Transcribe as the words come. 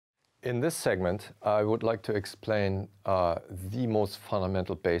In this segment, I would like to explain the most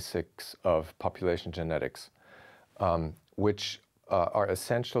fundamental basics of population genetics, which are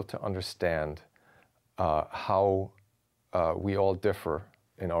essential to understand how we all differ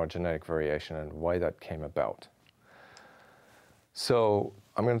in our genetic variation and why that came about. So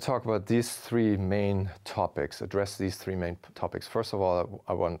I'm going to talk about these three main topics, address these three main topics. First of all,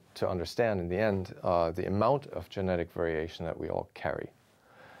 I want to understand in the end the amount of genetic variation that we all carry.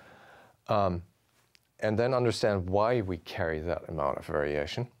 And then understand why we carry that amount of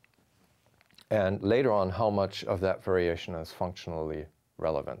variation. And later on, how much of that variation is functionally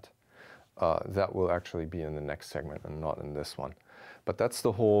relevant. That will actually be in the next segment and not in this one. But that's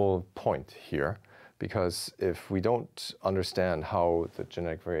the whole point here, because if we don't understand how the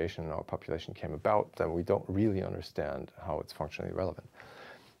genetic variation in our population came about, then we don't really understand how it's functionally relevant.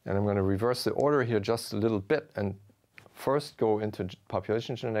 And I'm going to reverse the order here just a little bit and first go into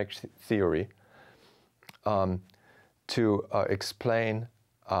population genetic theory to explain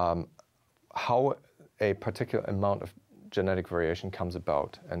how a particular amount of genetic variation comes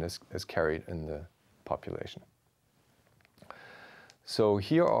about and is carried in the population. So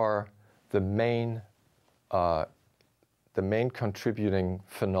here are the main contributing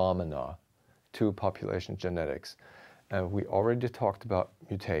phenomena to population genetics. And we already talked about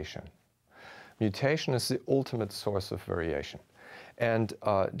mutation. Mutation is the ultimate source of variation. And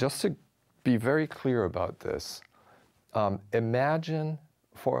just to be very clear about this, imagine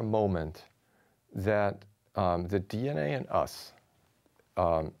for a moment that the DNA in us,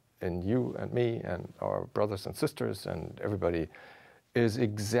 in you and me and our brothers and sisters and everybody, is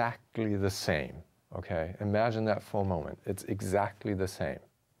exactly the same. Okay? Imagine that for a moment. It's exactly the same.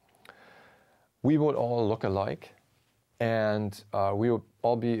 We would all look alike, and we would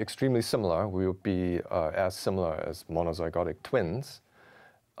all be extremely similar. We would be as similar as monozygotic twins.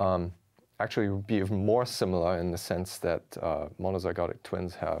 Actually, we would be even more similar in the sense that monozygotic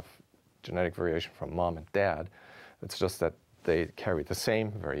twins have genetic variation from mom and dad. It's just that they carry the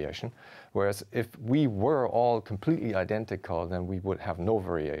same variation. Whereas if we were all completely identical, then we would have no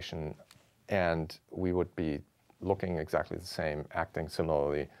variation, and we would be looking exactly the same, acting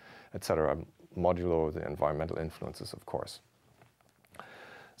similarly, etc., modulo the environmental influences, of course.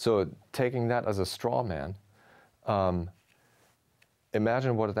 So taking that as a straw man,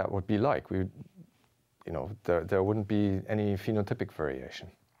 imagine what that would be like. There wouldn't be any phenotypic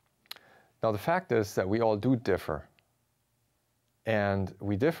variation. Now the fact is that we all do differ. And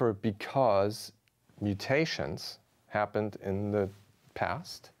we differ because mutations happened in the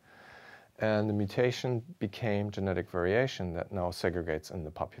past, and the mutation became genetic variation that now segregates in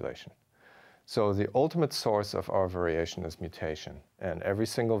the population. So the ultimate source of our variation is mutation, and every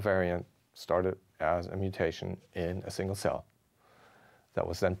single variant started as a mutation in a single cell that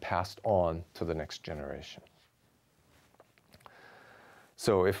was then passed on to the next generation.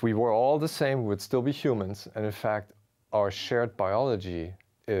 So if we were all the same, we would still be humans, and in fact, our shared biology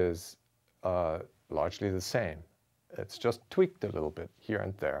is largely the same. It's just tweaked a little bit here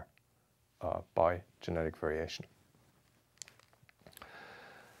and there by genetic variation.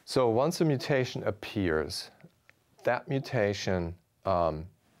 So once a mutation appears, that mutation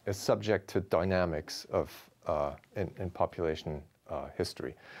is subject to dynamics of in population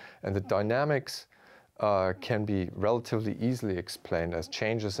history. And the dynamics can be relatively easily explained as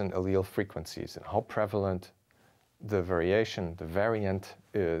changes in allele frequencies and how prevalent the variation, the variant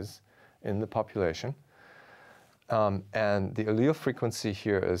is in the population. And the allele frequency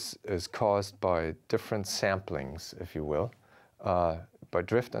here is caused by different samplings, if you will, by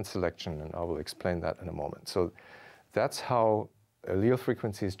drift and selection, and I will explain that in a moment. So that's how allele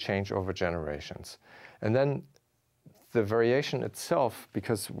frequencies change over generations. And then the variation itself,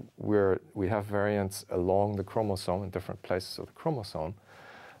 because we have variants along the chromosome in different places of the chromosome,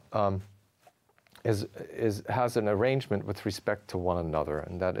 has an arrangement with respect to one another,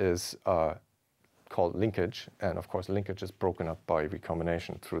 and that is called linkage. And of course, linkage is broken up by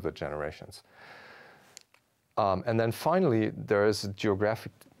recombination through the generations. And then finally, there is a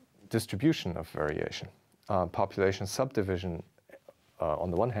geographic distribution of variation, population subdivision on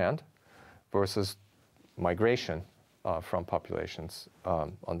the one hand, versus migration from populations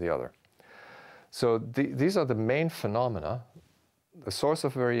on the other. So these are the main phenomena: the source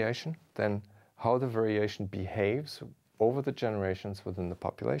of variation, then how the variation behaves over the generations within the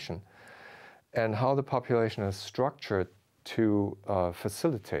population, and how the population is structured to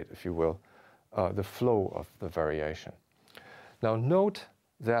facilitate, if you will, the flow of the variation. Now note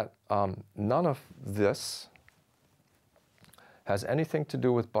that none of this has anything to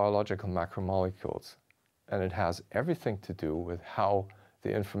do with biological macromolecules, and it has everything to do with how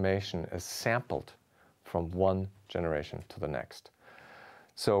the information is sampled from one generation to the next.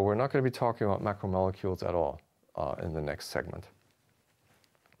 So we're not going to be talking about macromolecules at all in the next segment.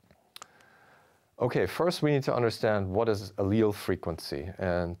 Okay, first we need to understand what is allele frequency.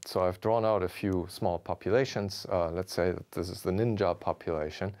 And so I've drawn out a few small populations. Let's say that this is the ninja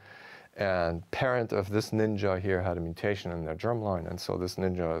population. And parent of this ninja here had a mutation in their germline. And so this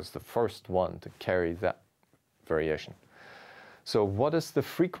ninja is the first one to carry that variation. So what is the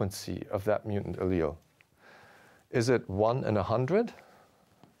frequency of that mutant allele? Is it 1 in 100?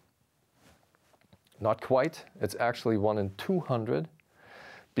 Not quite. It's actually 1 in 200.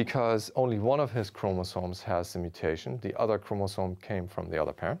 Because only one of his chromosomes has the mutation. The other chromosome came from the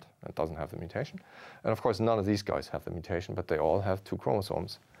other parent and doesn't have the mutation. And of course, none of these guys have the mutation, but they all have 2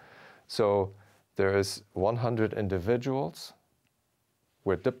 chromosomes. So there is 100 individuals.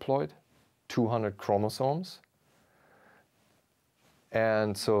 We're diploid, 200 chromosomes.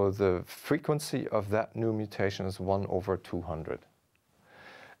 And so the frequency of that new mutation is 1 over 200.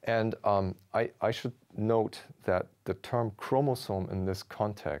 And I should note that the term chromosome in this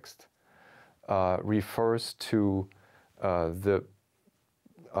context refers to the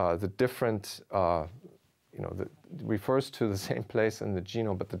different, refers to the same place in the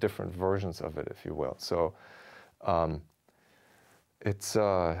genome, but the different versions of it, if you will. So it's,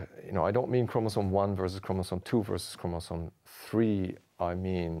 I don't mean chromosome 1 versus chromosome 2 versus chromosome 3. I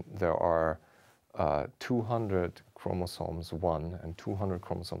mean there are 200 chromosomes 1 and 200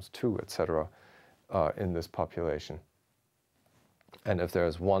 chromosomes 2, etc., in this population. And if there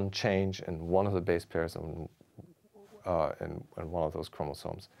is one change in one of the base pairs in one of those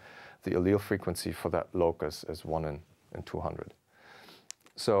chromosomes, the allele frequency for that locus is 1 in 200.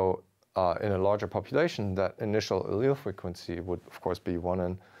 So in a larger population, that initial allele frequency would, of course, be 1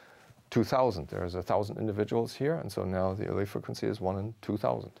 in 2,000. There's 1,000 individuals here, and so now the allele frequency is 1 in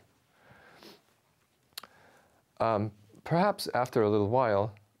 2,000. Perhaps after a little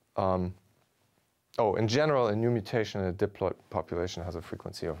while, in general, a new mutation in a diploid population has a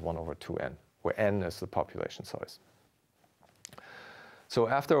frequency of 1 over 2n, where n is the population size. So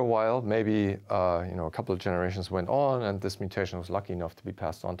after a while, maybe a couple of generations went on, and this mutation was lucky enough to be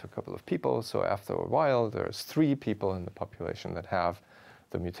passed on to a couple of people. So after a while, there's 3 people in the population that have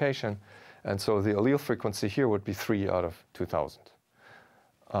the mutation. And so the allele frequency here would be 3 out of 2,000.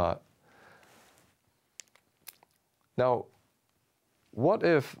 Now, what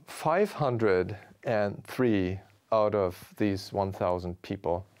if 503 out of these 1,000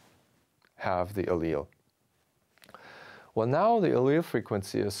 people have the allele? Well, now the allele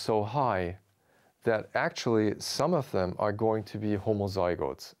frequency is so high that actually some of them are going to be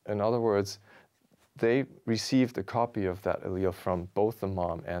homozygotes. In other words, they received a copy of that allele from both the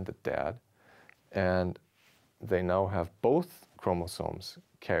mom and the dad, and they now have both chromosomes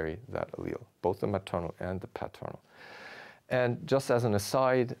carry that allele, both the maternal and the paternal. And just as an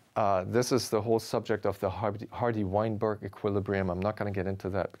aside, this is the whole subject of the Hardy-Weinberg equilibrium. I'm not going to get into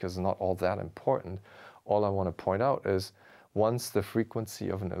that because it's not all that important. All I want to point out is once the frequency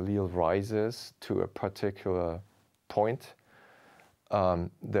of an allele rises to a particular point,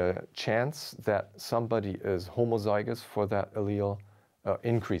 the chance that somebody is homozygous for that allele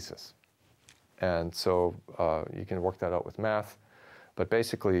increases. And so you can work that out with math. But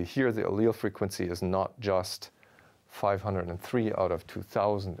basically here the allele frequency is not just 503 out of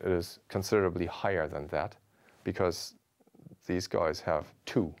 2,000. It is considerably higher than that because these guys have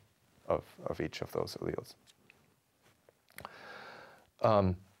 2 of each of those alleles.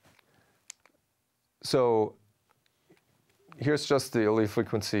 So here's just the allele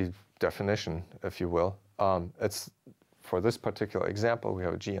frequency definition, if you will. It's for this particular example, we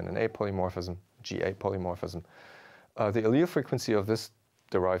have a G and an A polymorphism, GA polymorphism. The allele frequency of this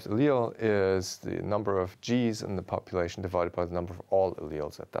derived allele is the number of Gs in the population divided by the number of all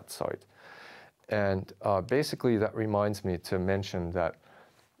alleles at that site. And basically that reminds me to mention that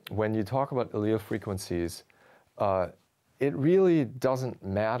when you talk about allele frequencies, it really doesn't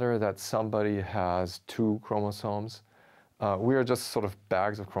matter that somebody has 2 chromosomes. We are just sort of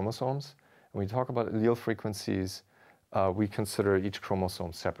bags of chromosomes. When we talk about allele frequencies, we consider each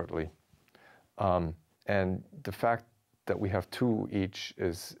chromosome separately. And the fact that we have 2 each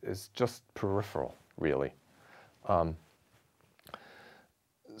is just peripheral, really. If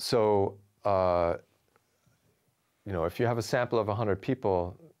you have a sample of 100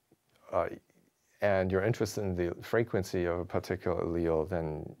 people and you're interested in the frequency of a particular allele,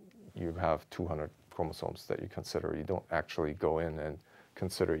 then you have 200 chromosomes that you consider. You don't actually go in and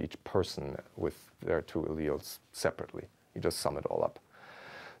consider each person with their 2 alleles separately. You just sum it all up.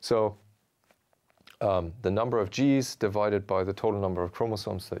 So the number of Gs divided by the total number of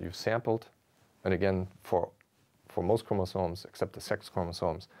chromosomes that you've sampled. And again, for most chromosomes, except the sex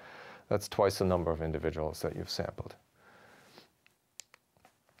chromosomes, that's twice the number of individuals that you've sampled.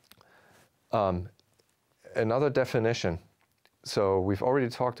 Another definition. So we've already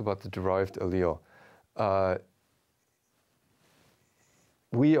talked about the derived allele.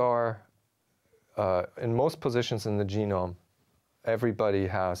 We are, in most positions in the genome, everybody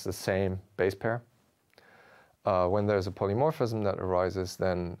has the same base pair. When there's a polymorphism that arises,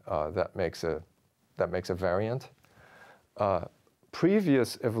 then that makes a variant.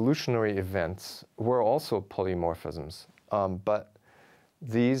 Previous evolutionary events were also polymorphisms, but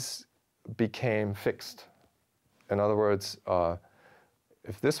these became fixed. In other words,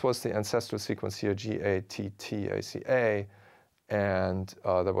 if this was the ancestral sequence here, GATTACA, and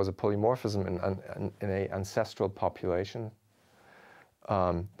there was a polymorphism in an ancestral population,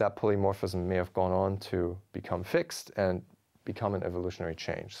 that polymorphism may have gone on to become fixed and become an evolutionary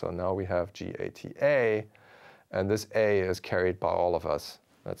change. So now we have GATA, and this A is carried by all of us.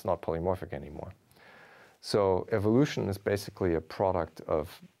 That's not polymorphic anymore. So evolution is basically a product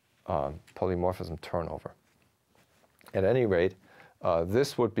of polymorphism turnover. At any rate,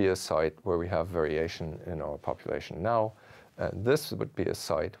 this would be a site where we have variation in our population now. And this would be a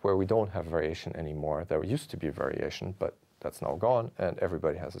site where we don't have variation anymore. There used to be variation, but that's now gone, and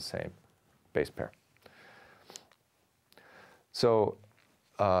everybody has the same base pair. So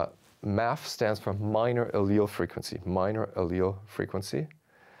MAF stands for minor allele frequency, minor allele frequency.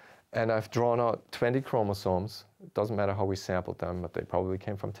 And I've drawn out 20 chromosomes. It doesn't matter how we sampled them, but they probably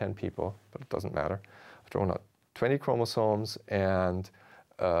came from 10 people, but it doesn't matter. I've drawn out 20 chromosomes and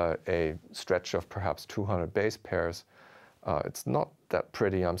a stretch of perhaps 200 base pairs. It's not that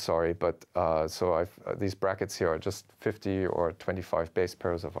pretty, I'm sorry, but so these brackets here are just 50 or 25 base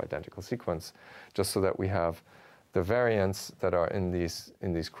pairs of identical sequence, just so that we have the variants that are in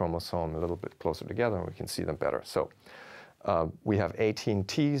these chromosomes a little bit closer together, and we can see them better. So we have 18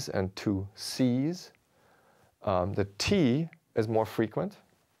 Ts and 2 Cs. The T is more frequent,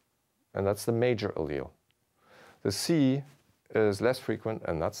 and that's the major allele. The C is less frequent,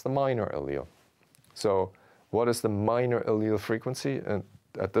 and that's the minor allele. So what is the minor allele frequency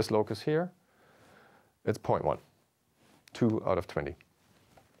at this locus here? It's 0.1, 2 out of 20.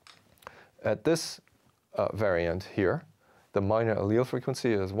 At this variant here, the minor allele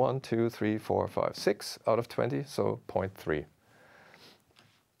frequency is 1, 2, 3, 4, 5, 6 out of 20, so 0.3.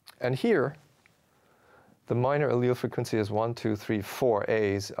 And here, the minor allele frequency is 1, 2, 3, 4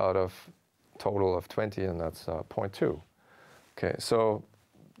 A's out of total of 20, and that's 0.2. Okay, so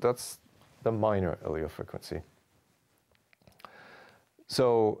that's the minor allele frequency.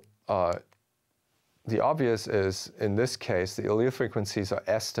 So the obvious is, in this case, the allele frequencies are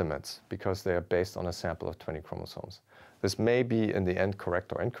estimates because they are based on a sample of 20 chromosomes. This may be in the end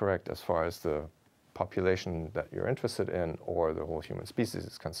correct or incorrect as far as the population that you're interested in or the whole human species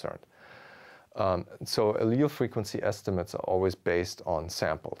is concerned. So allele frequency estimates are always based on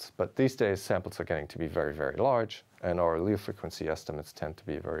samples. But these days, samples are getting to be very, very large, and our allele frequency estimates tend to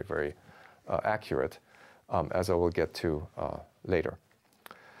be very, very accurate, as I will get to later.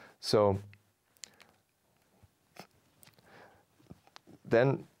 So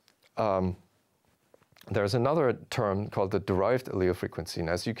then there's another term called the derived allele frequency. And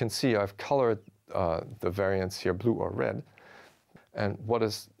as you can see, I've colored the variants here blue or red. And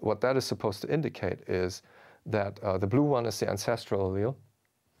what that is supposed to indicate is that the blue one is the ancestral allele,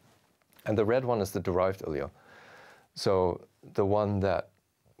 and the red one is the derived allele. So the one that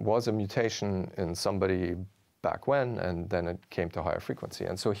was a mutation in somebody back when, and then it came to higher frequency.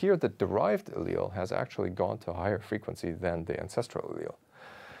 And so here the derived allele has actually gone to higher frequency than the ancestral allele.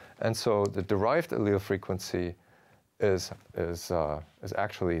 And so the derived allele frequency is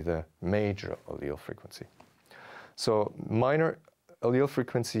actually the major allele frequency. So minor allele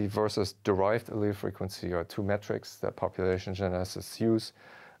frequency versus derived allele frequency are two metrics that population geneticists use.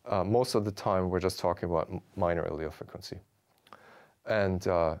 Most of the time, we're just talking about minor allele frequency. And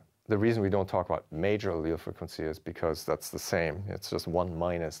the reason we don't talk about major allele frequency is because that's the same. It's just 1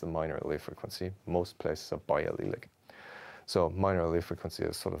 minus the minor allele frequency. Most places are biallelic. So minor allele frequency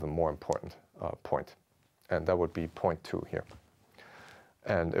is sort of the more important point. And that would be 0.2 here.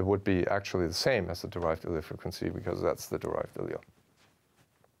 And it would be actually the same as the derived allele frequency because that's the derived allele.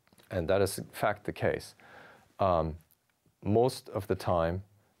 And that is in fact the case. Most of the time,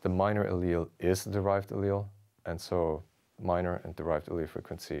 the minor allele is the derived allele. And so minor and derived allele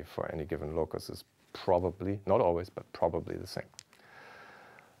frequency for any given locus is probably, not always, but probably the same.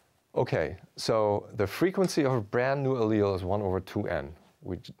 Okay, so the frequency of a brand new allele is 1 over 2n.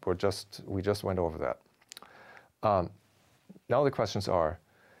 We just went over that. Now the questions are,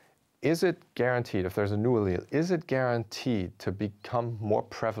 is it guaranteed, if there's a new allele, is it guaranteed to become more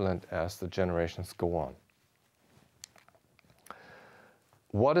prevalent as the generations go on?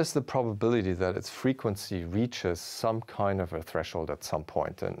 What is the probability that its frequency reaches some kind of a threshold at some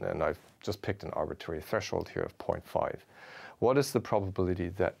point? And I've just picked an arbitrary threshold here of 0.5. What is the probability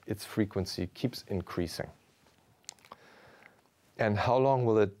that its frequency keeps increasing? And how long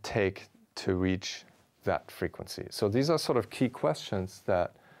will it take to reach that frequency? So these are sort of key questions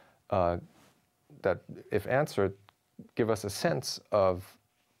that, that if answered, give us a sense of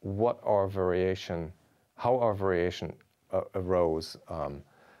what our variation, how our variation arose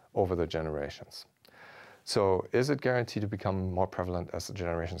over the generations. So is it guaranteed to become more prevalent as the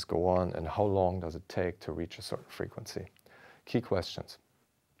generations go on, and how long does it take to reach a certain frequency? Key questions.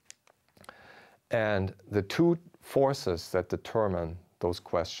 And the two forces that determine those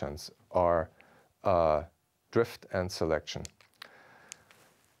questions are drift and selection.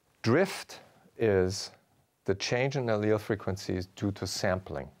 Drift is the change in allele frequencies due to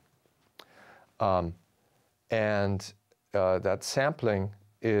sampling. That sampling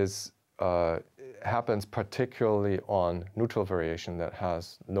happens particularly on neutral variation that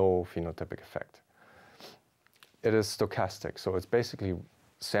has no phenotypic effect. It is stochastic, so it's basically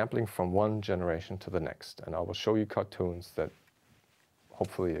sampling from one generation to the next. And I will show you cartoons that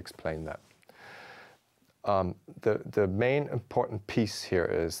hopefully explain that. The main important piece here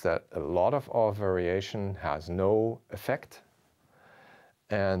is that a lot of our variation has no effect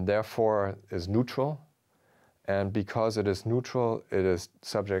and therefore is neutral. And because it is neutral, it is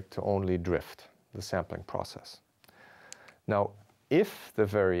subject to only drift, the sampling process. Now, if the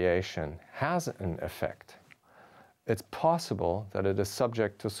variation has an effect, it's possible that it is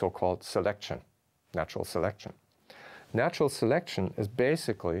subject to so-called selection, natural selection. Natural selection is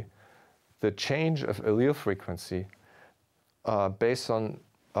basically the change of allele frequency based on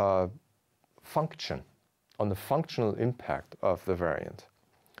function, on the functional impact of the variant.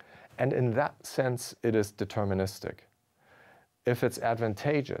 And in that sense, it is deterministic. If it's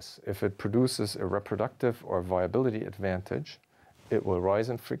advantageous, if it produces a reproductive or viability advantage, it will rise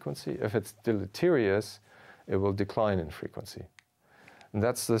in frequency. If it's deleterious, it will decline in frequency. And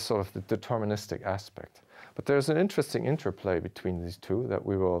that's the sort of the deterministic aspect. But there's an interesting interplay between these two that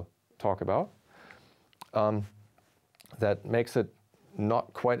we will talk about that makes it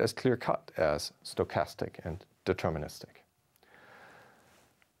not quite as clear-cut as stochastic and deterministic.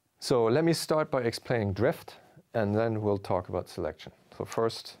 So let me start by explaining drift, and then we'll talk about selection. So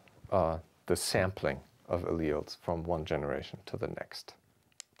first, the sampling of alleles from one generation to the next.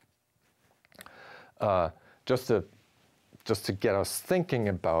 Just to get us thinking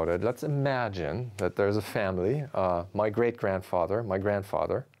about it, let's imagine that there's a family, my great-grandfather, my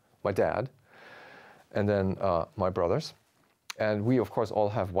grandfather, my dad, and then my brothers. And we, of course, all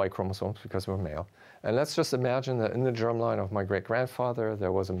have Y chromosomes because we're male. And let's just imagine that in the germline of my great-grandfather,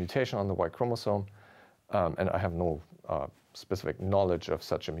 there was a mutation on the Y chromosome. And I have no specific knowledge of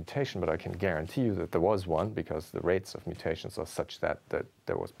such a mutation, but I can guarantee you that there was one because the rates of mutations are such that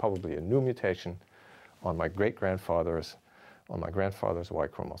there was probably a new mutation on my great-grandfather's, on my grandfather's Y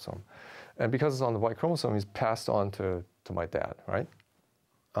chromosome. And because it's on the Y chromosome, he's passed on to my dad, right?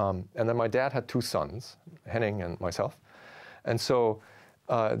 And then my dad had two sons, Henning and myself. And so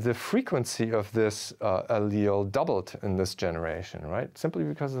the frequency of this allele doubled in this generation, right? Simply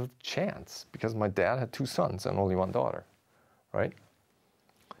because of chance, because my dad had two sons and only one daughter, right?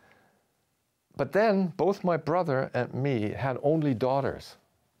 But then both my brother and me had only daughters.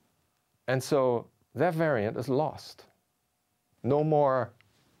 And so that variant is lost. No more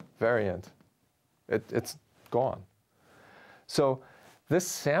variant. It's gone. So this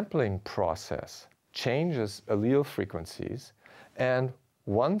sampling process changes allele frequencies, and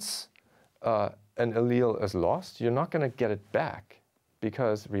once an allele is lost, you're not going to get it back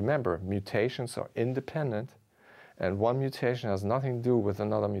because, remember, mutations are independent and one mutation has nothing to do with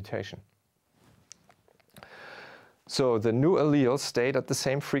another mutation. So the new allele stayed at the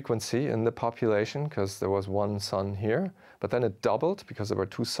same frequency in the population because there was one son here, but then it doubled because there were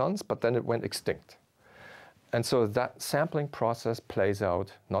two sons, but then it went extinct. And so that sampling process plays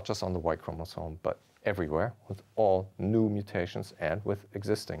out not just on the Y chromosome, but everywhere with all new mutations and with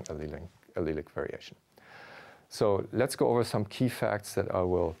existing allelic variation. So let's go over some key facts that I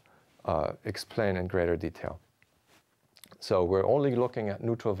will explain in greater detail. So we're only looking at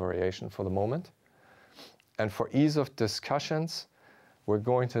neutral variation for the moment. And for ease of discussions, we're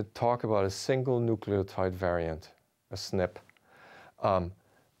going to talk about a single nucleotide variant, a SNP.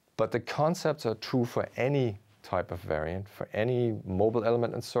 But the concepts are true for any type of variant for any mobile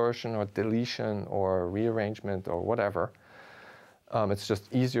element insertion or deletion or rearrangement or whatever. It's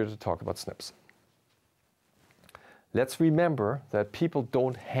just easier to talk about SNPs. Let's remember that people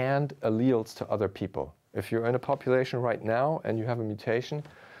don't hand alleles to other people. If you're in a population right now and you have a mutation,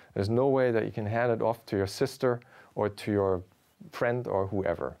 there's no way that you can hand it off to your sister or to your friend or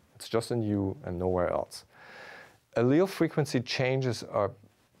whoever. It's just in you and nowhere else. Allele frequency changes are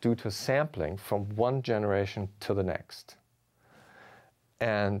due to sampling from one generation to the next.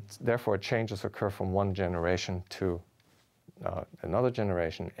 And therefore, changes occur from one generation to another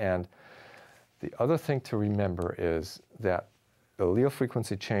generation. And the other thing to remember is that allele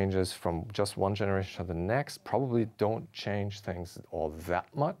frequency changes from just one generation to the next probably don't change things all that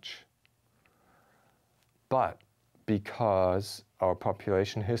much. But because our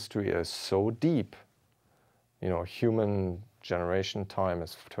population history is so deep, you know, human generation time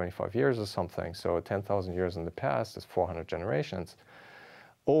is 25 years or something, so 10,000 years in the past is 400 generations.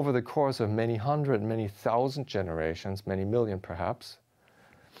 Over the course of many hundred, many thousand generations, many million perhaps,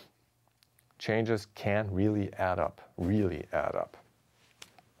 changes can really add up, really add up.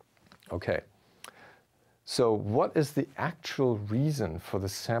 Okay, so what is the actual reason for the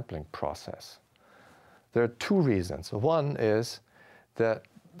sampling process? There are two reasons. One is that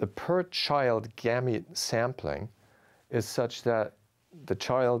the per-child gamete sampling is such that the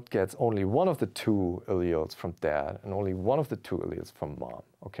child gets only one of the two alleles from dad and only one of the two alleles from mom.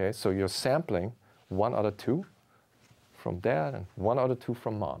 Okay, so you're sampling 1 out of 2 from dad and 1 out of 2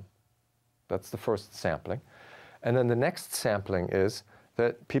 from mom. That's the first sampling. And then the next sampling is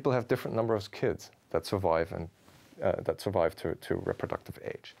that people have different numbers of kids that survive and to reproductive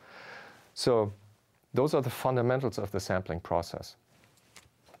age. So those are the fundamentals of the sampling process.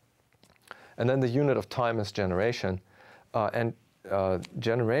 And then the unit of time is generation.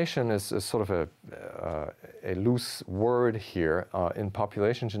 Generation is sort of a loose word here. In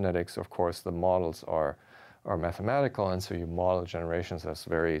population genetics, of course, the models are mathematical, and so you model generations as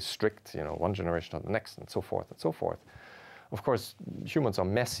very strict, you know, one generation to the next, and so forth and so forth. Of course, humans are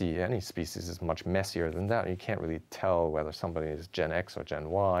messy. Any species is much messier than that. You can't really tell whether somebody is Gen X or Gen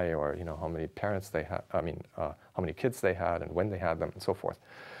Y, or, you know, how many parents they had. I mean, how many kids they had and when they had them, and so forth.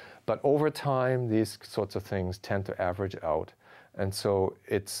 But over time, these sorts of things tend to average out, and so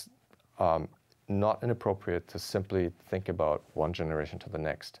it's not inappropriate to simply think about one generation to the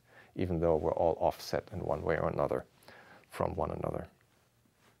next, even though we're all offset in one way or another from one another.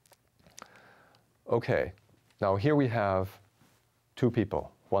 Okay, now here we have two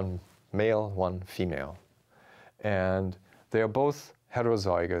people, one male, one female. And they are both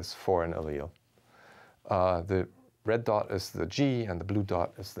heterozygous for an allele. The red dot is the G and the blue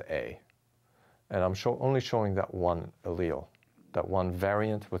dot is the A. And I'm only showing that one allele, that one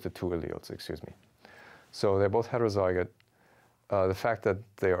variant with the two alleles, excuse me. So they're both heterozygote. The fact that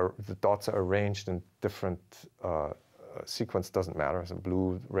the dots are arranged in different sequence doesn't matter. So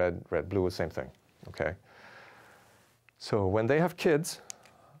blue, red, red, blue is the same thing, okay? So when they have kids,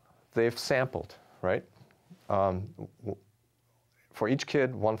 they've sampled, right? For each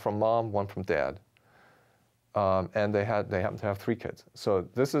kid, one from mom, one from dad. And they happen to have 3 kids. So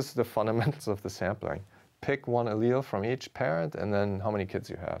this is the fundamentals of the sampling. Pick one allele from each parent, and then how many kids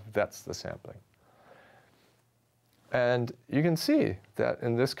you have. That's the sampling. And you can see that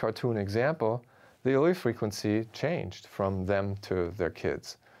in this cartoon example, the allele frequency changed from them to their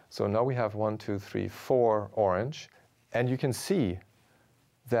kids. So now we have 1, 2, 3, 4 orange. And you can see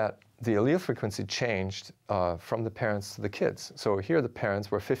that the allele frequency changed from the parents to the kids. So here the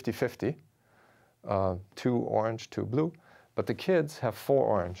parents were 50-50, 2 orange, 2 blue. But the kids have 4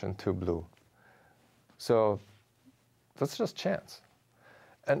 orange and 2 blue. So that's just chance.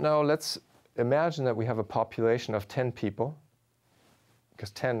 And now let's imagine that we have a population of 10 people,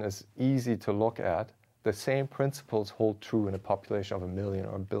 because 10 is easy to look at. The same principles hold true in a population of 1 million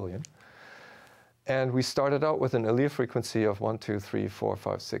or 1 billion. And we started out with an allele frequency of 1, 2, 3, 4,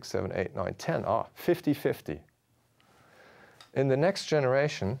 5, 6, 7, 8, 9, 10. 50-50. In the next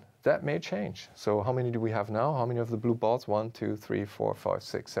generation, that may change. So how many do we have now? How many of the blue balls? 1, 2, 3, 4, 5,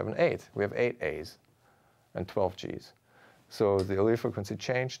 6, 7, 8. We have 8 A's and 12 G's. So the allele frequency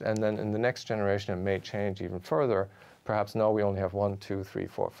changed, and then in the next generation, it may change even further. Perhaps now we only have 1, 2, 3,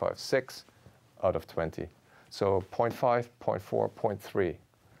 4, 5, 6 out of 20. So 0.5, 0.4, 0.3.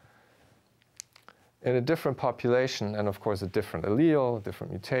 In a different population, and of course a different allele, a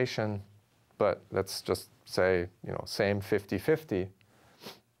different mutation, but let's just say, you know, same 50-50,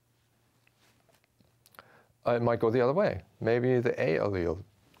 it might go the other way. Maybe the A allele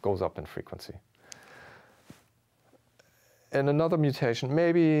goes up in frequency. In another mutation,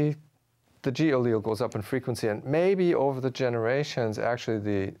 maybe the G allele goes up in frequency, and maybe over the generations, actually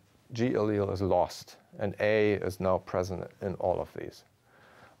the G allele is lost, and A is now present in all of these.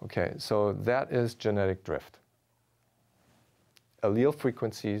 Okay, so that is genetic drift. Allele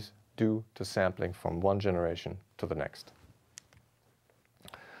frequencies due to sampling from one generation to the next.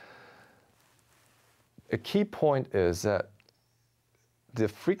 A key point is that the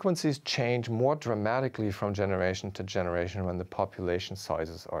frequencies change more dramatically from generation to generation when the population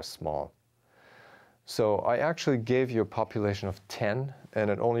sizes are small. So I actually gave you a population of 10, and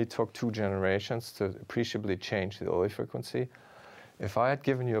it only took 2 generations to appreciably change the allele frequency. If I had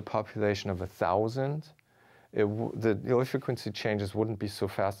given you a population of 1,000, the allele frequency changes wouldn't be so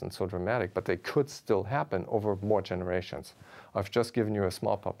fast and so dramatic, but they could still happen over more generations. I've just given you a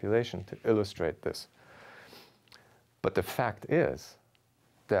small population to illustrate this. But the fact is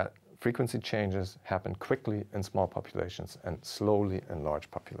that frequency changes happen quickly in small populations and slowly in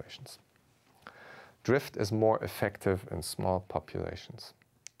large populations. Drift is more effective in small populations.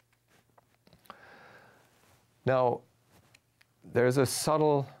 Now, there's a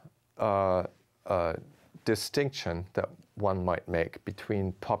subtle distinction that one might make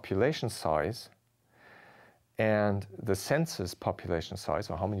between population size and the census population size,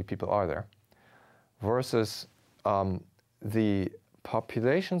 or how many people are there, versus the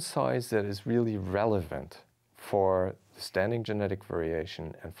population size that is really relevant for the standing genetic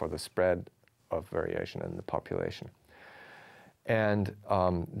variation and for the spread of variation in the population. And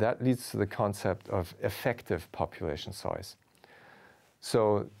that leads to the concept of effective population size.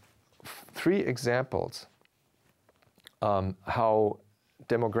 So 3 examples how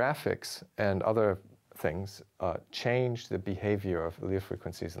demographics and other things change the behavior of allele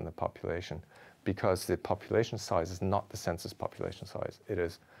frequencies in the population, because the population size is not the census population size. It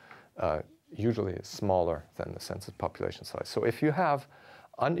is usually smaller than the census population size. So if you have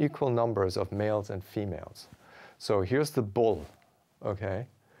unequal numbers of males and females, so here's the bull, okay,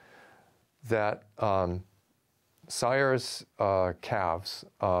 that sires calves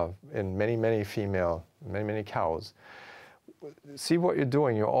in many cows. See what you're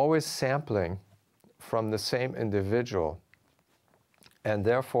doing. You're always sampling from the same individual, and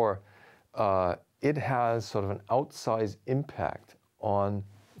therefore it has sort of an outsized impact on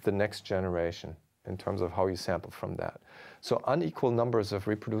the next generation in terms of how you sample from that. So unequal numbers of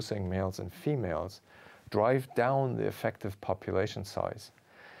reproducing males and females drive down the effective population size.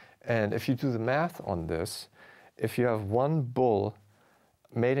 And if you do the math on this, if you have one bull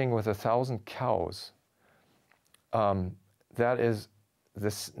mating with 1,000 cows, that is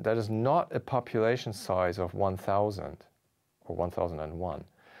not a population size of 1,000 or 1,001.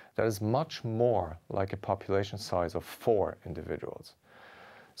 That is much more like a population size of 4 individuals.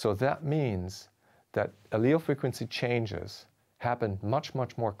 So that means that allele frequency changes happen much,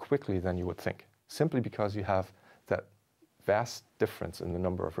 much more quickly than you would think, simply because you have that vast difference in the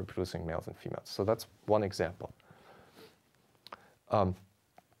number of reproducing males and females. So that's one example.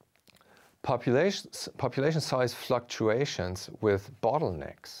 Population size fluctuations with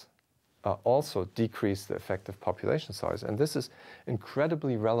bottlenecks also decrease the effective population size. And this is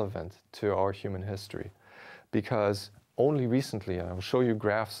incredibly relevant to our human history, because only recently, and I will show you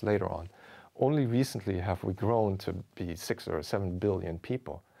graphs later on, only recently have we grown to be 6 or 7 billion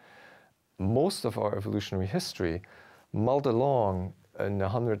people. Most of our evolutionary history mulled along in the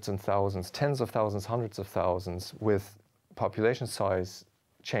hundreds and thousands, tens of thousands, hundreds of thousands, with population size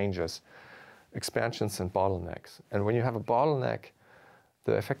changes, expansions and bottlenecks. And when you have a bottleneck,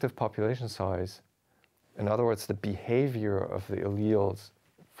 the effective population size, in other words, the behavior of the alleles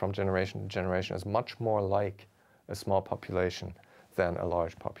from generation to generation, is much more like a small population than a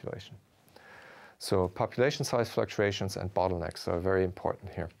large population. So population size fluctuations and bottlenecks are very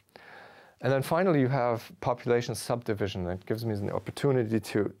important here. And then finally, you have population subdivision. That gives me an opportunity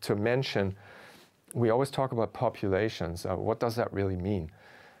to mention, we always talk about populations. What does that really mean?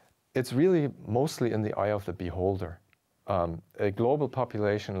 It's really mostly in the eye of the beholder. A global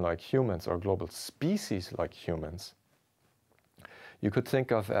population like humans, or global species like humans, you could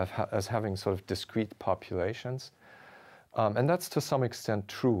think of as having sort of discrete populations. And that's to some extent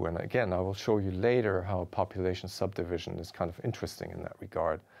true. And again, I will show you later how population subdivision is kind of interesting in that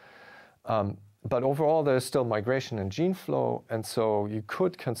regard. But overall, there's still migration and gene flow. And so you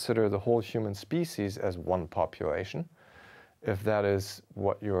could consider the whole human species as one population, if that is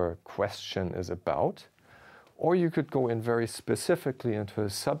what your question is about. Or you could go in very specifically into a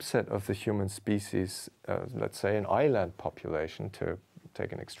subset of the human species, let's say an island population, to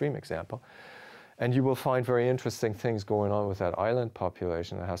take an extreme example. And you will find very interesting things going on with that island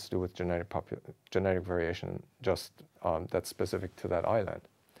population that has to do with genetic variation, just that's specific to that island.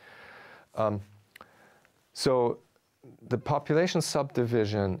 So the population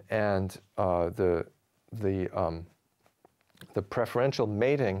subdivision and the preferential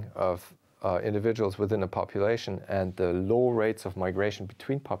mating of individuals within a population and the low rates of migration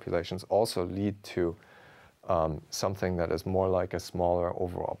between populations also lead to something that is more like a smaller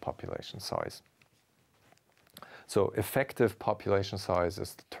overall population size. So effective population size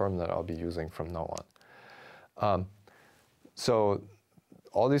is the term that I'll be using from now on. So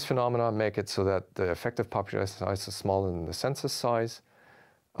all these phenomena make it so that the effective population size is smaller than the census size.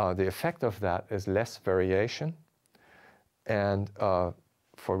 The effect of that is less variation, and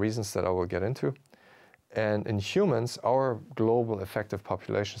for reasons that I will get into. And in humans, our global effective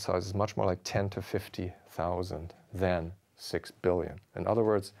population size is much more like 10 to 50,000 than 6 billion. In other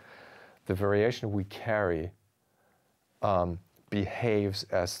words, the variation we carry behaves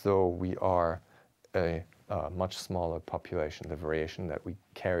as though we are a much smaller population, the variation that we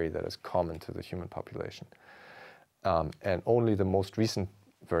carry that is common to the human population. And only the most recent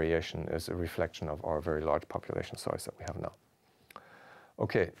variation is a reflection of our very large population size that we have now.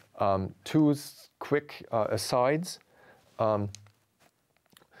 Okay, two quick asides.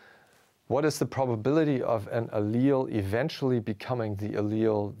 What is the probability of an allele eventually becoming the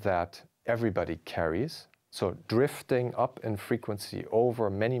allele that everybody carries? So drifting up in frequency over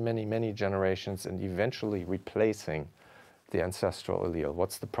many, many, many generations and eventually replacing the ancestral allele.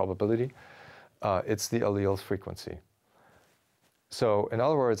 What's the probability? It's the allele's frequency. So in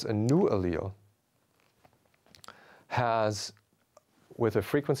other words, a new allele has, with a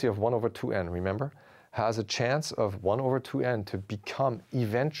frequency of 1 over 2n, remember, has a chance of 1 over 2n to become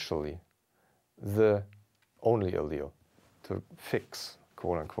eventually the only allele, to fix,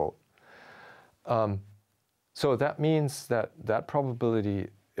 quote unquote. So that means that that probability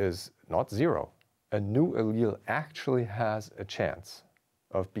is not 0. A new allele actually has a chance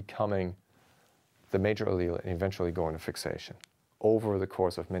of becoming the major allele and eventually going to fixation over the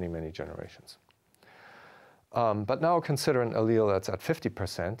course of many, many generations. But now consider an allele that's at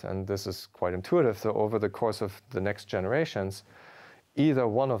 50%, and this is quite intuitive. So over the course of the next generations, either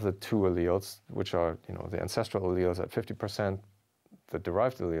one of the two alleles, which are the ancestral alleles at 50%, the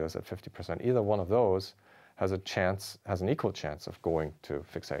derived alleles at 50%, either one of those has an equal chance of going to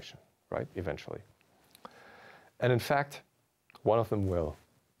fixation, right, eventually. And in fact, one of them will.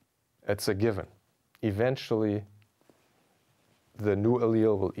 It's a given. Eventually, the new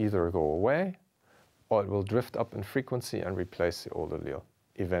allele will either go away or it will drift up in frequency and replace the old allele,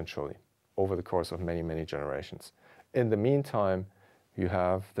 eventually, over the course of many, many generations. In the meantime, you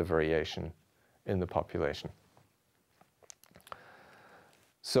have the variation in the population.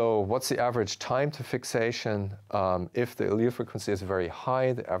 So what's the average time to fixation? If the allele frequency is very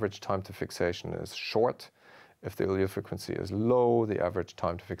high, the average time to fixation is short. If the allele frequency is low, the average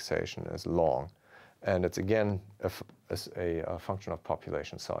time to fixation is long. And it's again a function of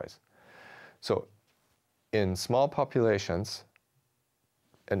population size. So in small populations,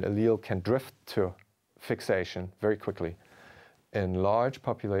 an allele can drift to fixation very quickly. In large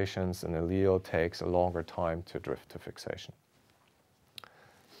populations, an allele takes a longer time to drift to fixation.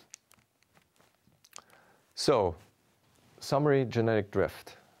 So, summary: genetic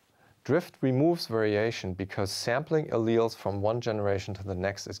drift. Drift removes variation because sampling alleles from one generation to the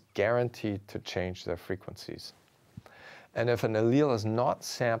next is guaranteed to change their frequencies. And if an allele is not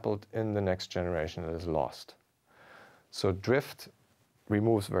sampled in the next generation, it is lost. So drift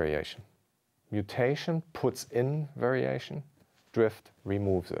removes variation. Mutation puts in variation. Drift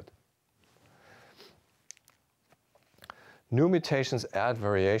removes it. New mutations add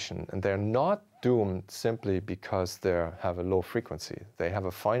variation, and they're not doomed simply because they have a low frequency. They have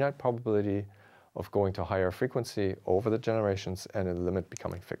a finite probability of going to higher frequency over the generations and a limit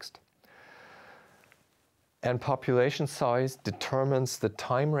becoming fixed. And population size determines the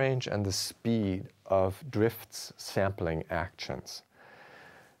time range and the speed of drift's sampling actions.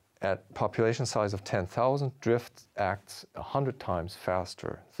 At population size of 10,000, drift acts 100 times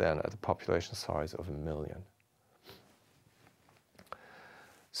faster than at the population size of 1 million.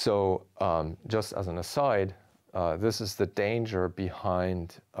 So just as an aside, this is the danger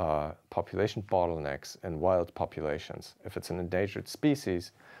behind population bottlenecks in wild populations. If it's an endangered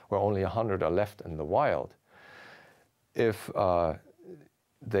species where only 100 are left in the wild, if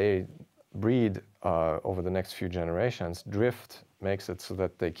they breed over the next few generations, drift makes it so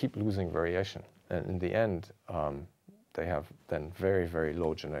that they keep losing variation. And in the end, they have then very, very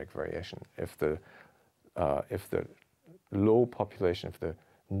low genetic variation. If the low population, if the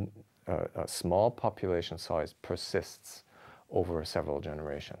small population size persists over several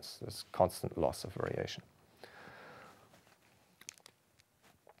generations, there's constant loss of variation.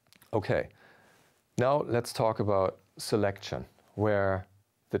 Okay, now let's talk about selection, where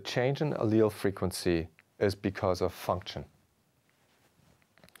the change in allele frequency is because of function.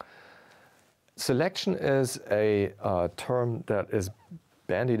 Selection is a term that is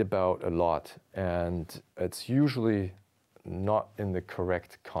bandied about a lot, and it's usually not in the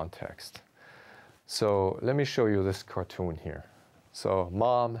correct context. So let me show you this cartoon here. So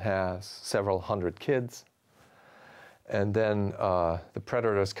mom has several hundred kids, and then the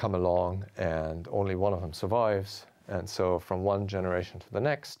predators come along and only one of them survives. And so from one generation to the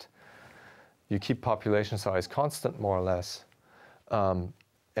next, you keep population size constant more or less,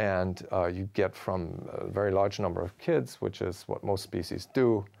 and you get from a very large number of kids, which is what most species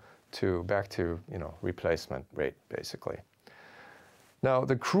do, to back to replacement rate basically. Now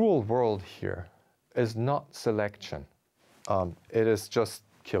the cruel world here is not selection. It is just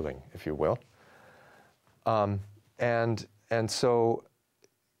killing, if you will. And so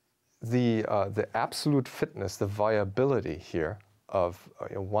the absolute fitness, the viability here of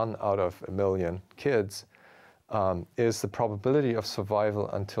 1 out of a million kids is the probability of survival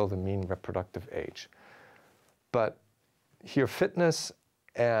until the mean reproductive age. But here fitness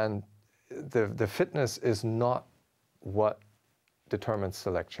and the fitness is not what determines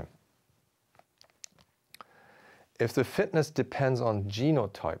selection. If the fitness depends on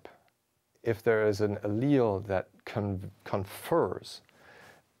genotype, if there is an allele that confers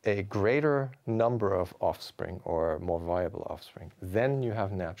a greater number of offspring or more viable offspring, then you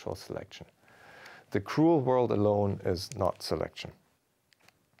have natural selection. The cruel world alone is not selection.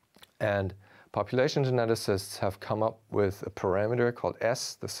 And population geneticists have come up with a parameter called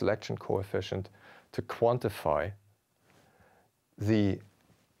S, the selection coefficient, to quantify the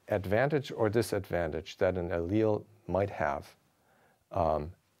advantage or disadvantage that an allele might have,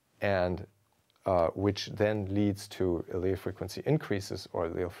 and which then leads to allele frequency increases or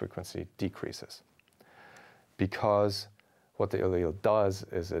allele frequency decreases. Because what the allele does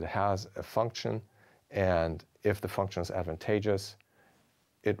is it has a function, and if the function is advantageous,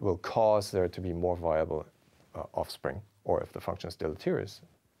 it will cause there to be more viable offspring, or if the function is deleterious,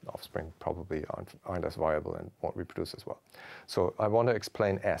 offspring probably aren't as viable and won't reproduce as well. So I want to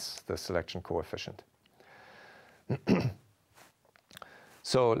explain S, the selection coefficient.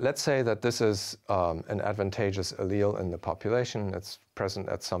 So let's say that this is an advantageous allele in the population. It's present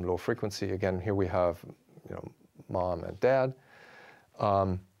at some low frequency. Again, here we have mom and dad.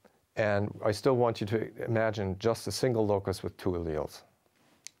 And I still want you to imagine just a single locus with 2 alleles.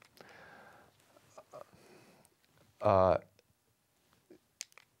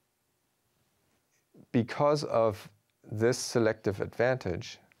 Because of this selective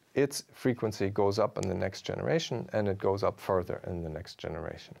advantage, its frequency goes up in the next generation, and it goes up further in the next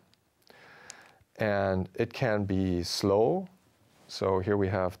generation. And it can be slow. So here we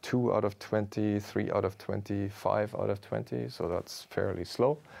have 2 out of 20, 3 out of 20, 5 out of 20. So that's fairly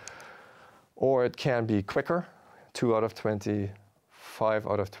slow. Or it can be quicker, 2 out of 20, 5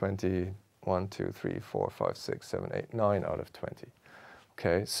 out of 20, 1, 2, 3, 4, 5, 6, 7, 8, 9 out of 20.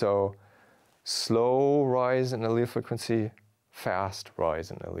 Okay, so slow rise in allele frequency, fast rise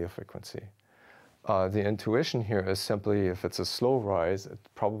in allele frequency. The intuition here is simply if it's a slow rise, it's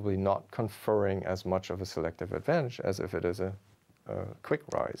probably not conferring as much of a selective advantage as if it is a quick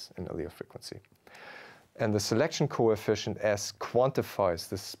rise in allele frequency. And the selection coefficient S quantifies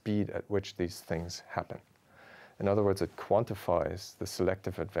the speed at which these things happen. In other words, it quantifies the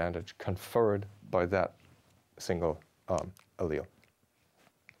selective advantage conferred by that single allele.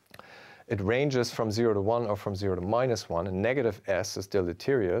 It ranges from 0 to 1 or from 0 to -1. And negative S is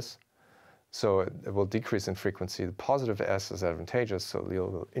deleterious, so it will decrease in frequency. The positive S is advantageous, so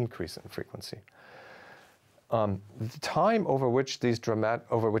allele will increase in frequency. The time over which dramatic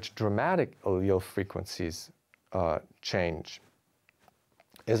allele frequencies change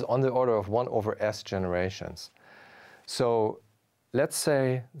is on the order of 1 over S generations. So let's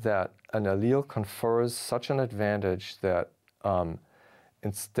say that an allele confers such an advantage that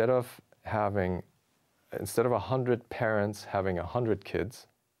instead of 100 parents having 100 kids,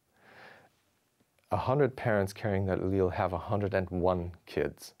 100 parents carrying that allele have 101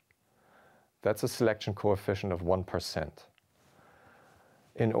 kids. That's a selection coefficient of 1%.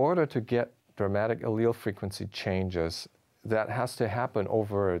 In order to get dramatic allele frequency changes, that has to happen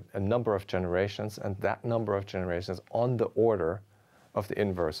over a number of generations, and that number of generations on the order of the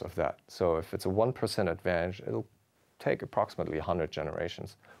inverse of that. So if it's a 1% advantage, it'll take approximately 100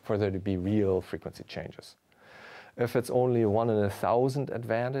 generations for there to be real frequency changes. If it's only 1 in 1,000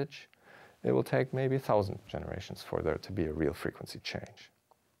 advantage, it will take maybe 1,000 generations for there to be a real frequency change.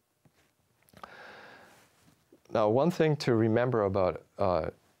 Now, one thing to remember about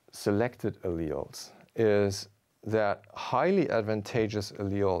selected alleles is that highly advantageous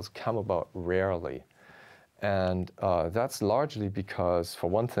alleles come about rarely. And that's largely because, for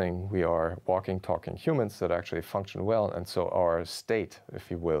one thing, we are walking, talking humans that actually function well, and so our state,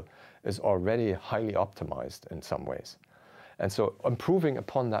 if you will, is already highly optimized in some ways. And so improving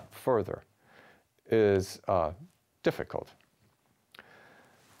upon that further is difficult.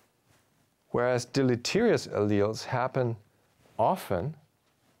 Whereas deleterious alleles happen often,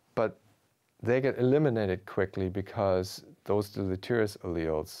 but they get eliminated quickly because those deleterious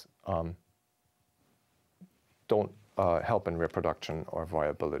alleles don't help in reproduction or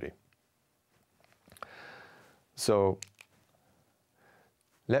viability. So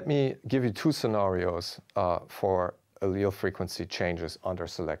let me give you two scenarios for allele frequency changes under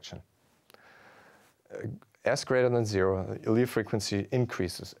selection. S greater than 0, the allele frequency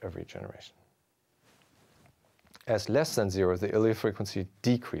increases every generation. S less than 0, the allele frequency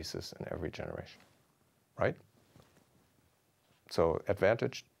decreases in every generation, right? So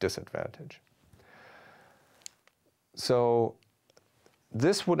advantage, disadvantage. So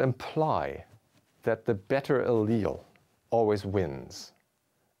this would imply that the better allele always wins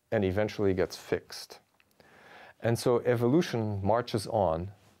and eventually gets fixed. And so evolution marches on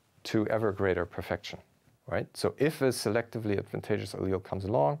to ever greater perfection, right? So if a selectively advantageous allele comes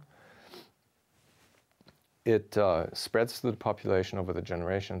along, it spreads through the population over the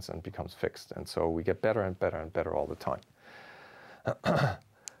generations and becomes fixed. And so we get better and better and better all the time.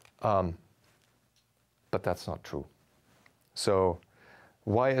 But that's not true. So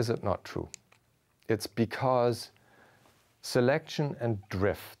why is it not true? It's because selection and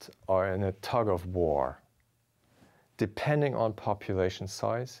drift are in a tug of war, depending on population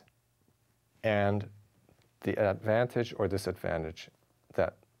size and the advantage or disadvantage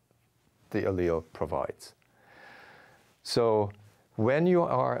that the allele provides. So when you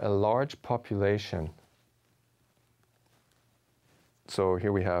are a large population, so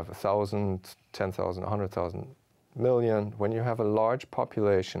here we have 1,000, 10,000, 100,000, million, when you have a large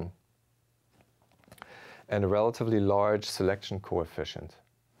population and a relatively large selection coefficient,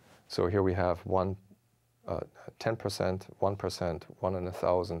 so here we have 10%, 1%, 1 in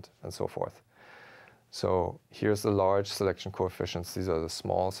 1,000, and so forth. So here's the large selection coefficients. These are the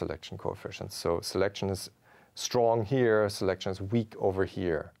small selection coefficients. So selection is strong here, selection is weak over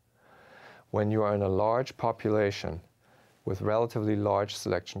here. When you are in a large population with relatively large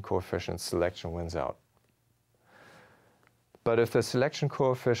selection coefficients, selection wins out. But if the selection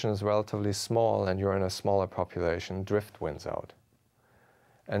coefficient is relatively small and you're in a smaller population, drift wins out.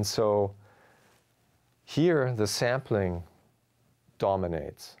 And so here the sampling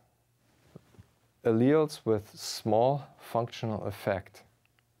dominates. Alleles with small functional effect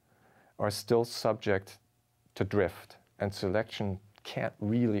are still subject to drift, and selection can't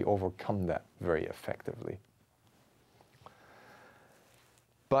really overcome that very effectively.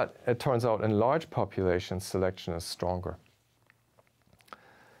 But it turns out in large populations, selection is stronger.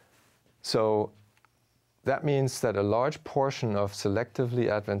 So that means that a large portion of selectively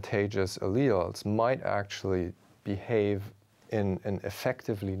advantageous alleles might actually behave in an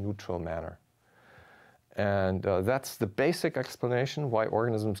effectively neutral manner. And that's the basic explanation why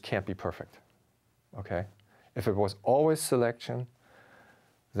organisms can't be perfect. Okay? If it was always selection,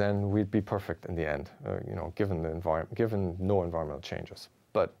 then we'd be perfect in the end, given the environment, given no environmental changes.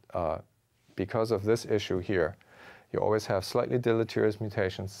 But because of this issue here, you always have slightly deleterious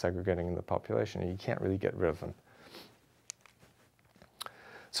mutations segregating in the population, and you can't really get rid of them.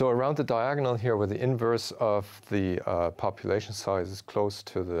 So around the diagonal here, where the inverse of the population size is close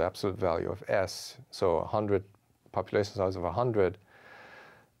to the absolute value of S, so 100, population size of 100,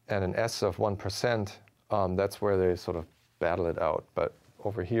 and an S of 1%, that's where they sort of battle it out. But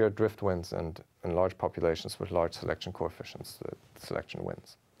over here, drift wins, and in large populations with large selection coefficients, the selection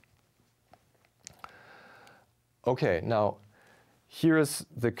wins. Okay, now here is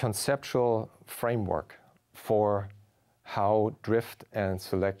the conceptual framework for how drift and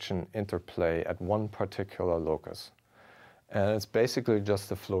selection interplay at one particular locus. And it's basically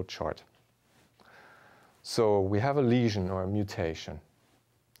just a flow chart. So we have a lesion or a mutation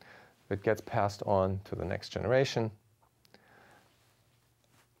that gets passed on to the next generation.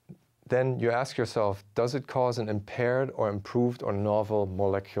 Then you ask yourself, does it cause an impaired or improved or novel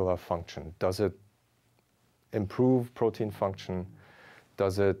molecular function? Does it improve protein function?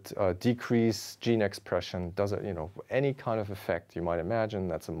 Does it decrease gene expression? Does it, any kind of effect you might imagine,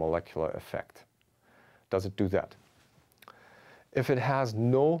 that's a molecular effect. Does it do that? If it has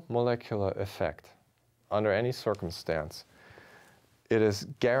no molecular effect under any circumstance, it is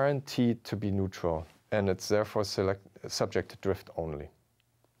guaranteed to be neutral, and it's therefore subject to drift only.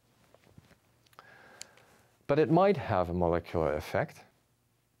 But it might have a molecular effect.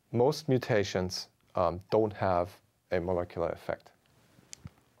 Most mutations don't have a molecular effect.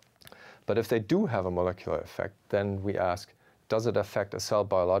 But if they do have a molecular effect, then we ask, does it affect a cell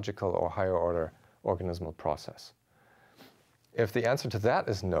biological or higher order organismal process? If the answer to that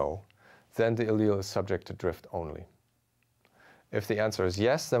is no, then the allele is subject to drift only. If the answer is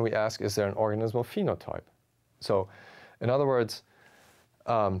yes, then we ask, is there an organismal phenotype? So, in other words,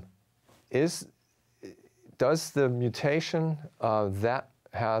 does the mutation that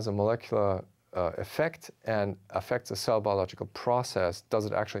has a molecular effect and affects a cell biological process, does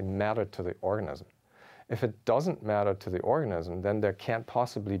it actually matter to the organism? If it doesn't matter to the organism, then there can't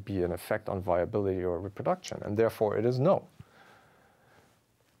possibly be an effect on viability or reproduction, and therefore it is no.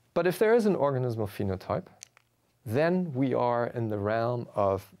 But if there is an organismal phenotype, then we are in the realm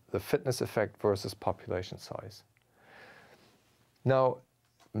of the fitness effect versus population size. Now,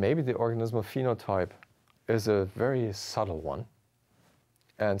 maybe the organismal phenotype is a very subtle one,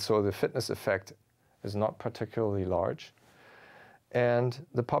 and so the fitness effect is not particularly large, and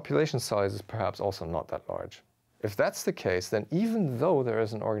the population size is perhaps also not that large. If that's the case, then even though there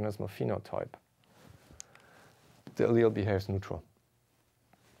is an organismal phenotype, the allele behaves neutral.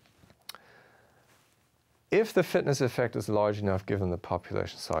 If the fitness effect is large enough given the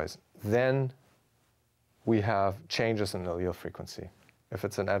population size, then we have changes in allele frequency. If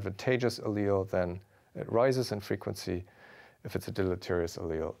it's an advantageous allele, then it rises in frequency. If it's a deleterious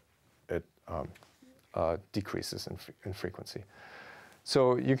allele, it decreases in frequency.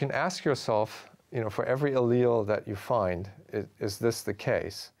 So you can ask yourself, for every allele that you find, is this the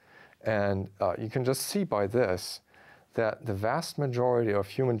case? And you can just see by this that the vast majority of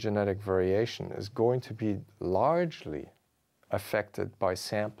human genetic variation is going to be largely affected by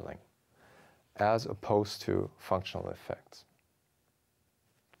sampling as opposed to functional effects.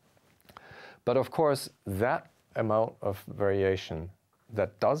 But of course, that amount of variation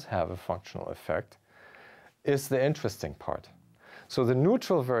that does have a functional effect is the interesting part. So the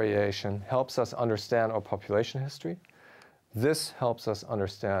neutral variation helps us understand our population history. This helps us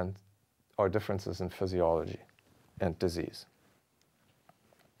understand our differences in physiology and disease.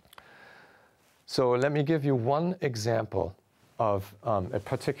 So let me give you one example of a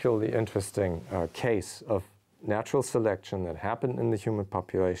particularly interesting case of natural selection that happened in the human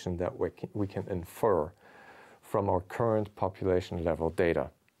population that we can infer from our current population level data.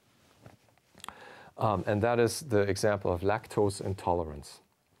 And that is the example of lactose intolerance.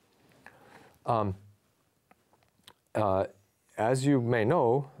 As you may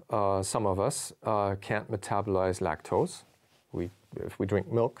know, some of us can't metabolize lactose. If we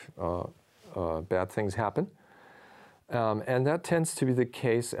drink milk, bad things happen. And that tends to be the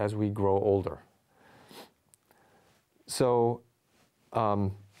case as we grow older. So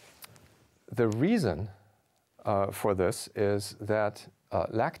the reason for this is that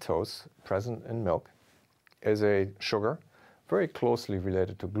lactose present in milk is a sugar very closely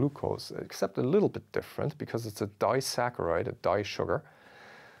related to glucose, except a little bit different because it's a disaccharide, a disugar,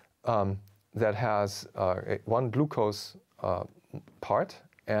 that has one glucose part,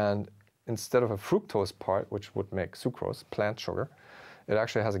 and instead of a fructose part, which would make sucrose, plant sugar, it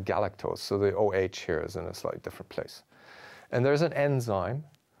actually has a galactose, so the OH here is in a slightly different place. And there's an enzyme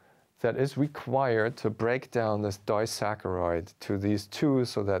that is required to break down this disaccharide to these two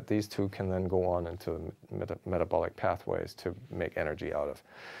so that these two can then go on into metabolic pathways to make energy out of.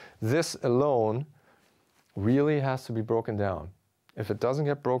 This alone really has to be broken down. If it doesn't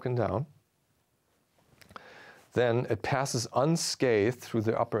get broken down, then it passes unscathed through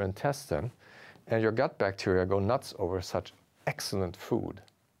the upper intestine, and your gut bacteria go nuts over such excellent food.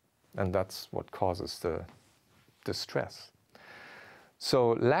 And that's what causes the distress.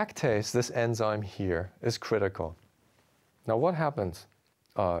 So lactase, this enzyme here, is critical. Now what happens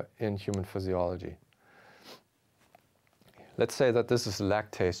in human physiology? Let's say that this is a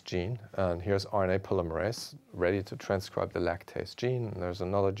lactase gene, and here's RNA polymerase ready to transcribe the lactase gene. And there's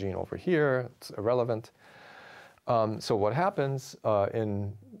another gene over here, it's irrelevant. So what happens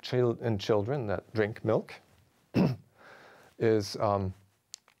in children that drink milk is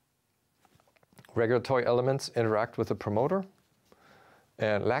regulatory elements interact with the promoter,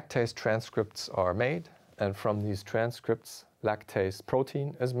 and lactase transcripts are made, and from these transcripts, lactase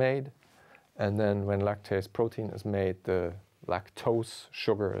protein is made, and then when lactase protein is made, the lactose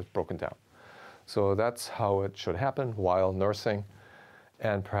sugar is broken down. So that's how it should happen while nursing,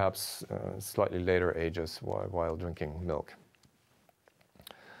 and perhaps slightly later ages while drinking milk.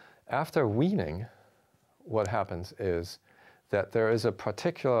 After weaning, what happens is that there is a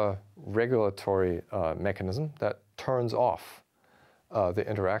particular regulatory mechanism that turns off the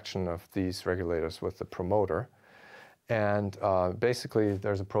interaction of these regulators with the promoter. And basically,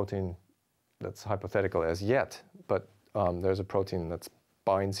 there's a protein that's hypothetical as yet, but there's a protein that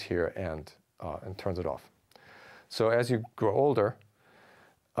binds here and turns it off. So as you grow older,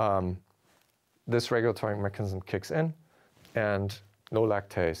 this regulatory mechanism kicks in, and no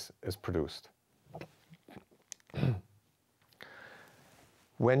lactase is produced.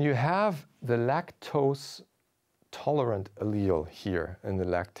 When you have the lactose-tolerant allele here in the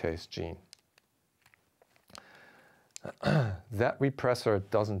lactase gene, that repressor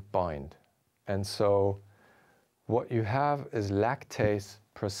doesn't bind. And so what you have is lactase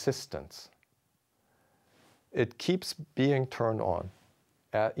persistence. It keeps being turned on,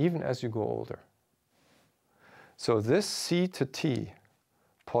 even as you go older. So this C to T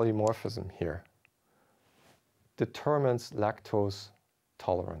polymorphism here determines lactose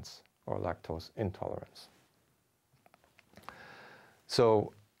tolerance or lactose intolerance.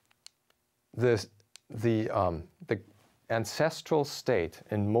 So the ancestral state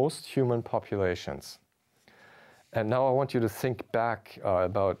in most human populations, and now I want you to think back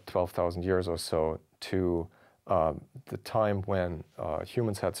about 12,000 years or so to the time when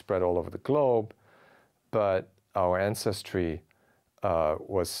humans had spread all over the globe, but our ancestry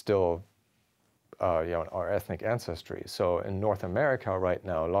was still our ethnic ancestry. So in North America right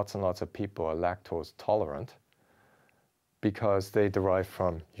now, lots and lots of people are lactose tolerant because they derive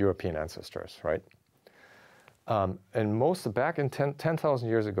from European ancestors, right? And back in 10,000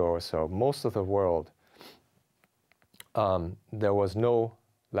 years ago or so, most of the world, there was no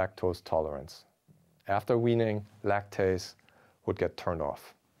lactose tolerance. After weaning, lactase would get turned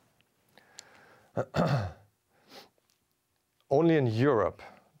off. Only in Europe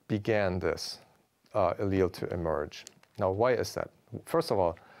began this allele to emerge. Now, why is that? First of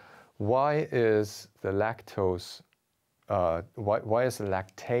all, why is the lactase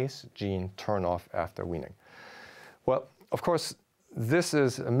gene turned off after weaning? Well, of course,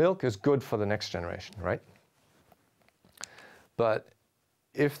 milk is good for the next generation, right? But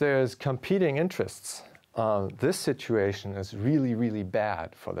if there's competing interests, this situation is really, really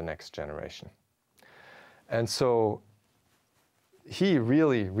bad for the next generation. And so he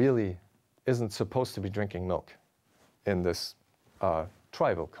really, really isn't supposed to be drinking milk in this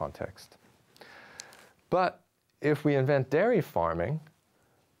tribal context. But if we invent dairy farming,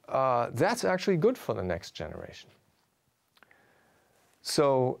 that's actually good for the next generation.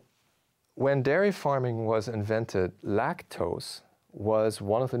 So when dairy farming was invented, lactose was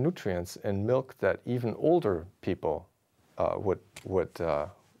one of the nutrients in milk that even older people would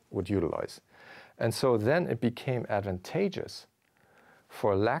utilize. And so then it became advantageous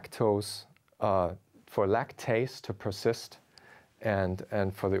for lactase to persist and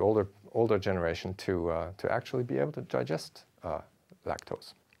for the older generation to actually be able to digest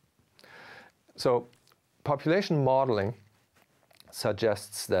lactose. So population modeling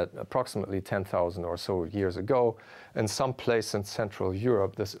suggests that approximately 10,000 or so years ago, in some place in Central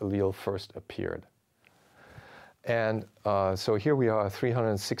Europe, this allele first appeared. And so here we are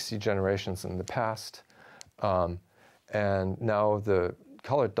 360 generations in the past. And now the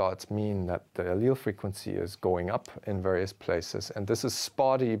colored dots mean that the allele frequency is going up in various places. And this is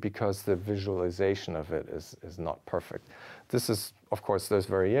spotty because the visualization of it is not perfect. This is, of course, there's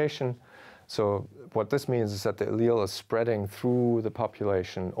variation. So what this means is that the allele is spreading through the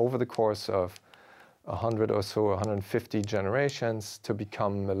population over the course of 100 or so, 150 generations to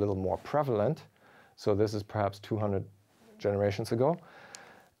become a little more prevalent. So this is perhaps 200 generations ago.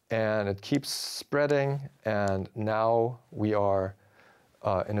 And it keeps spreading, and now we are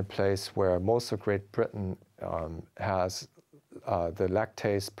in a place where most of Great Britain has the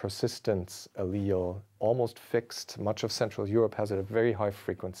lactase persistence allele almost fixed. Much of Central Europe has it at a very high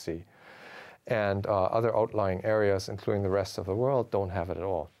frequency. And other outlying areas, including the rest of the world, don't have it at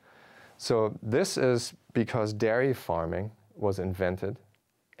all. So this is because dairy farming was invented,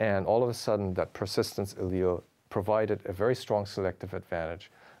 and all of a sudden that persistence allele provided a very strong selective advantage,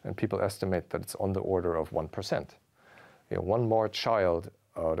 and people estimate that it's on the order of 1%. You know, one more child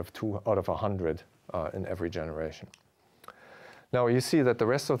out of 100 in every generation. Now you see that the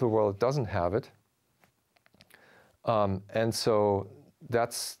rest of the world doesn't have it, and so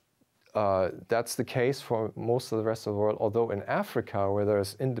that's the case for most of the rest of the world, although in Africa, where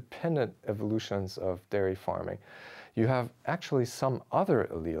there's independent evolutions of dairy farming, you have actually some other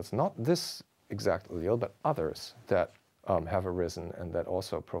alleles, not this exact allele, but others that have arisen and that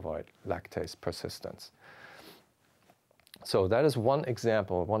also provide lactase persistence. So that is one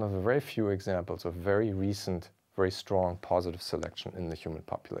example, one of the very few examples of very recent, very strong positive selection in the human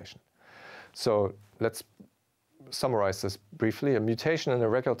population. So let's summarize this briefly. A mutation in a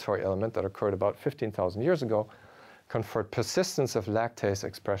regulatory element that occurred about 15,000 years ago conferred persistence of lactase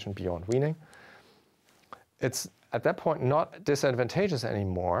expression beyond weaning. It's at that point not disadvantageous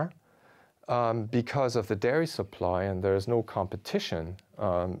anymore because of the dairy supply, and there is no competition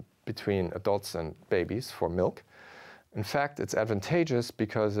between adults and babies for milk. In fact, it's advantageous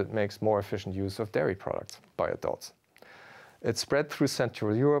because it makes more efficient use of dairy products by adults. It spread through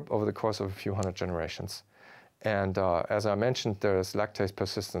Central Europe over the course of a few hundred generations. And as I mentioned, there is lactase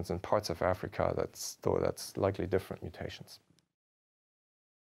persistence in parts of Africa, though that's likely different mutations.